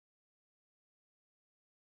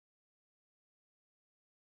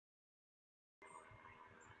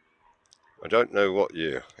I don't know what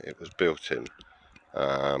year it was built in,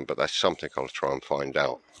 but that's something I'll try and find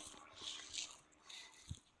out.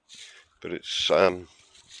 But it's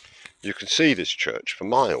you can see this church for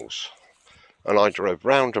miles, and I drove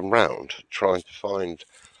round and round trying to find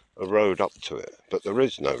a road up to it, but there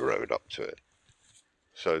is no road up to it.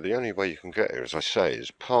 So the only way you can get here, as I say,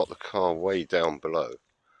 is park the car way down below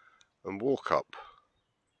and walk up.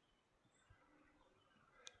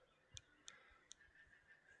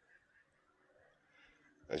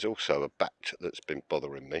 There's also a bat that's been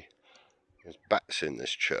bothering me. There's bats in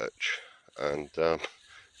this church, and can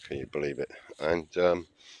you believe it? And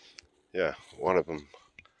yeah, one of them,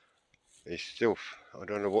 he's still, I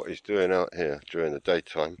don't know what he's doing out here during the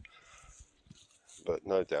daytime, but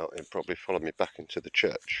no doubt he'll probably follow me back into the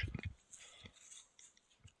church.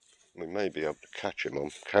 We may be able to catch him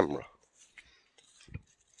on camera.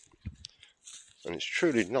 And it's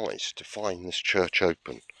truly nice to find this church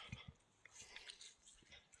open,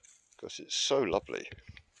 because it's so lovely.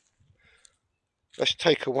 Let's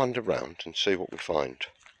take a wander round and see what we find.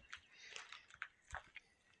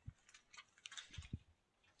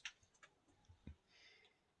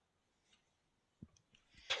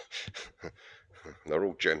 They're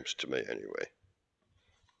all gems to me anyway.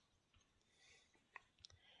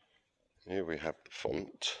 Here we have the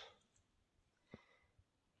font.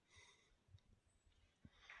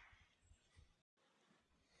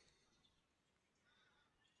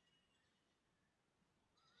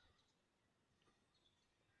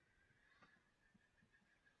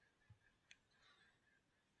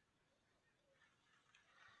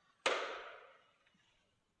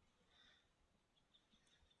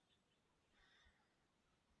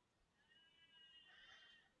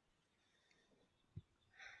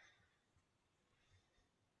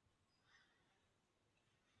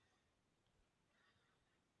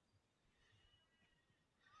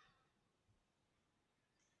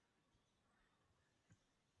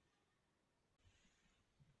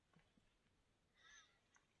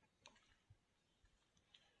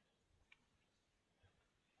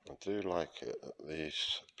 I do like it that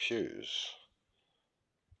these pews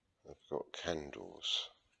have got candles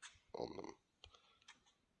on them,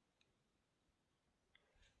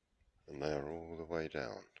 and they are all the way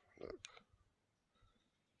down. Look,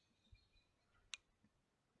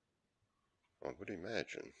 I would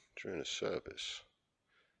imagine during a service,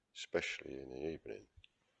 especially in the evening,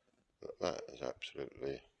 that is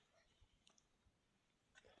absolutely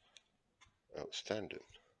outstanding.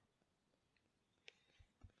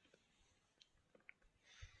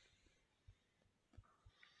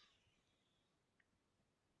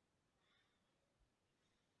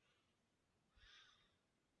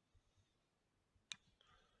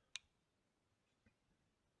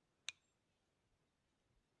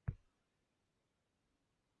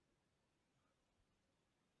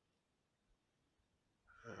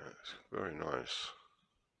 It's very nice.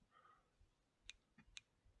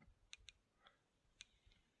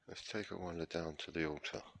 Let's take a wander down to the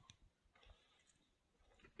altar.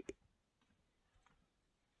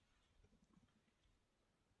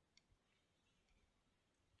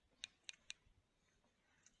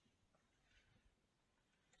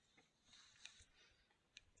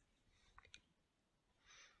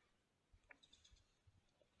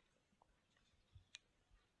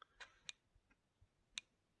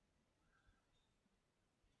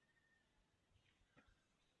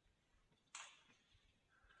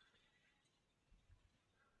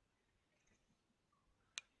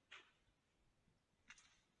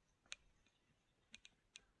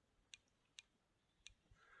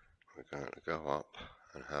 We're going to go up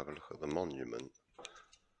and have a look at the monument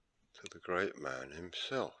to the great man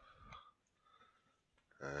himself,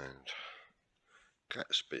 and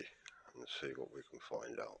Catesby, and see what we can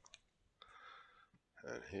find out.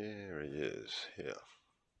 And here he is, here,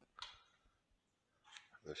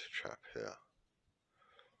 this chap here,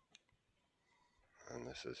 and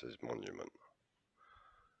this is his monument.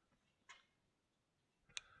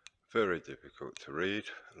 Very difficult to read,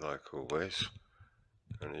 like always,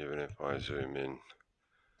 and even if I zoom in,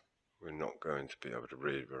 we're not going to be able to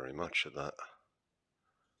read very much of that.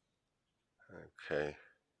 Okay.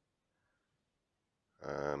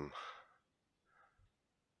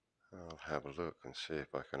 I'll have a look and see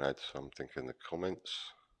if I can add something in the comments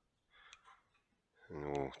in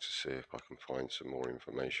order to see if I can find some more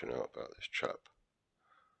information out about this chap.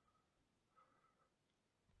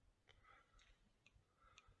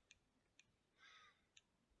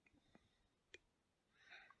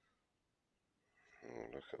 Oh,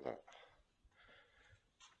 look at that.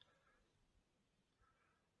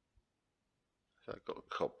 Has that got a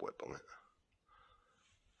cobweb on it?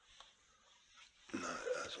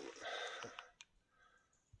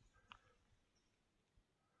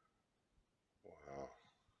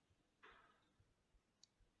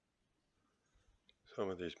 Some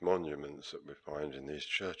of these monuments that we find in these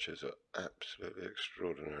churches are absolutely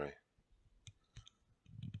extraordinary.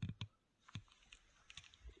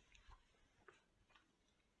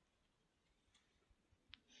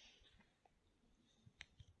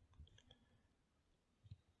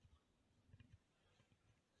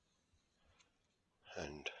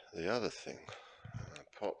 And the other thing,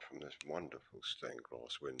 apart from this wonderful stained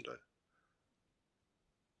glass window,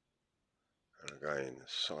 and again the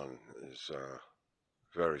sun is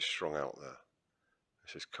very strong out there.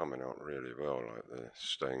 This is coming out really well, like the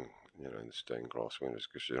stained, the stained glass windows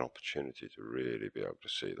gives you an opportunity to really be able to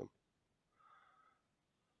see them.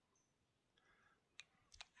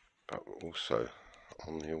 But also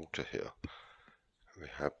on the altar here, we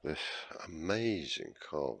have this amazing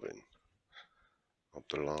carving of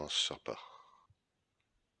the Last Supper.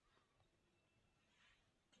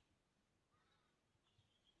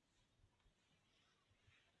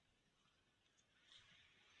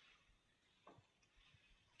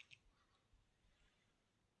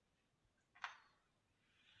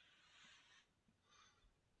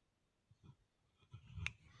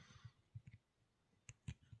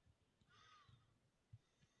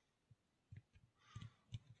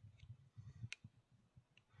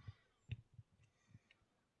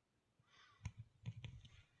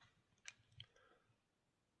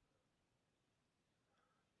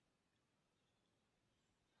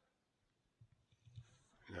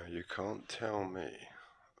 Now you can't tell me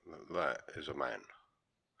that that is a man.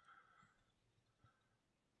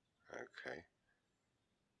 Okay.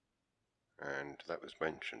 And that was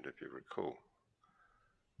mentioned, if you recall,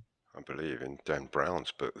 I believe in Dan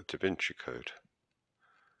Brown's book, The Da Vinci Code.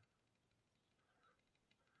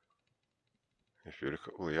 If you look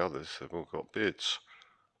at all the others, they've all got beards.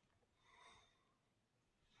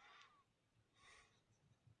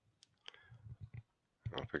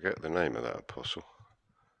 I forget the name of that apostle.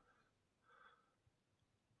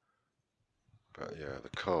 But yeah, the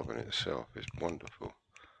carving itself is wonderful.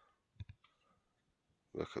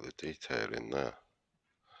 Look at the detail in there.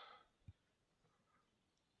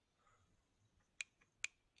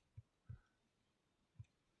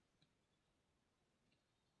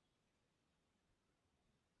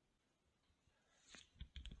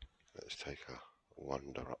 Let's take a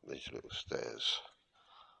wander up these little stairs.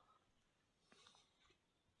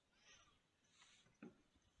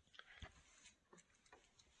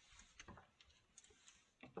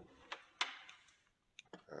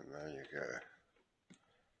 And there you go.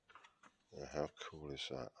 Now how cool is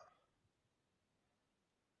that?